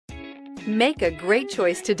Make a great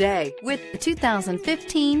choice today with the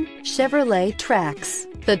 2015 Chevrolet Trax.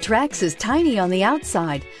 The Trax is tiny on the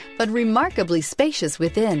outside, but remarkably spacious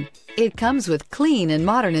within. It comes with clean and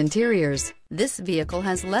modern interiors. This vehicle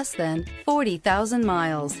has less than 40,000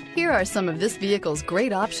 miles. Here are some of this vehicle's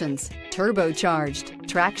great options: turbocharged,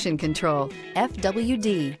 traction control,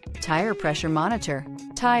 FWD, tire pressure monitor,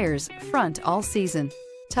 tires front all season,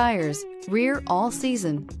 tires rear all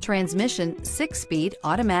season, transmission 6-speed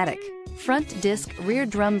automatic, front disc rear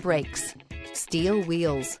drum brakes, steel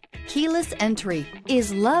wheels, keyless entry.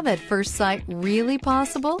 Is love at first sight really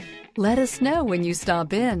possible? Let us know when you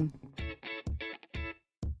stop in.